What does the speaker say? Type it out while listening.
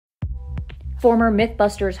Former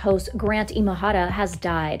MythBusters host Grant Imahara has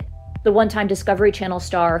died. The one-time Discovery Channel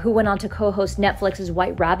star, who went on to co-host Netflix's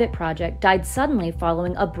White Rabbit project, died suddenly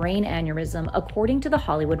following a brain aneurysm, according to The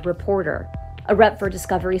Hollywood Reporter. A rep for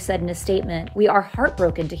Discovery said in a statement, "We are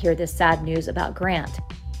heartbroken to hear this sad news about Grant.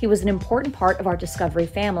 He was an important part of our Discovery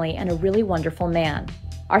family and a really wonderful man.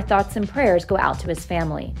 Our thoughts and prayers go out to his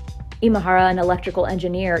family." Imahara, an electrical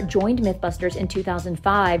engineer, joined MythBusters in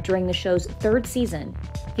 2005 during the show's third season.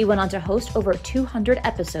 He went on to host over 200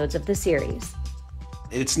 episodes of the series.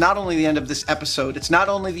 It's not only the end of this episode, it's not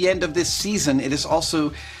only the end of this season, it is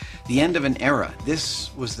also the end of an era. This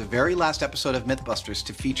was the very last episode of MythBusters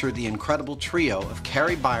to feature the incredible trio of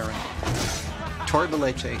Kari, Byron, Tori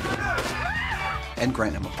Bellece, and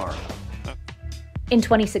Grant Imahara. In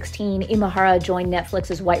 2016, Imahara joined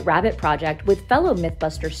Netflix's White Rabbit project with fellow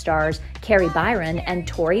MythBusters stars Kari, Byron and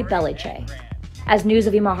Tori Bellece. As news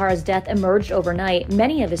of Imahara's death emerged overnight,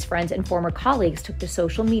 many of his friends and former colleagues took to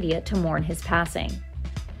social media to mourn his passing.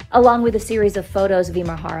 Along with a series of photos of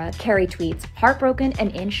Imahara, Kari tweets, "Heartbroken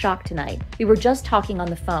and in shock tonight. We were just talking on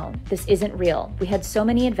the phone. This isn't real. We had so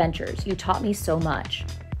many adventures. You taught me so much."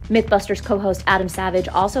 MythBusters co-host Adam Savage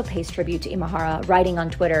also pays tribute to Imahara, writing on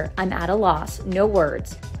Twitter, "I'm at a loss, no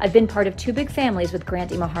words. I've been part of two big families with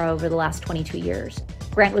Grant Imahara over the last 22 years.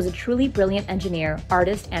 Grant was a truly brilliant engineer,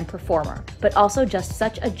 artist, and performer, but also just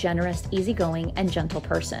such a generous, easygoing, and gentle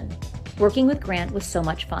person. Working with Grant was so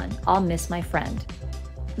much fun. I'll miss my friend."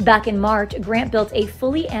 Back in March, Grant built a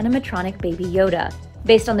fully animatronic Baby Yoda,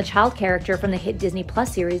 based on the child character from the hit Disney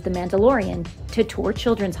Plus series The Mandalorian, to tour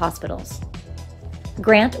children's hospitals.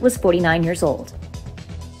 Grant was 49 years old.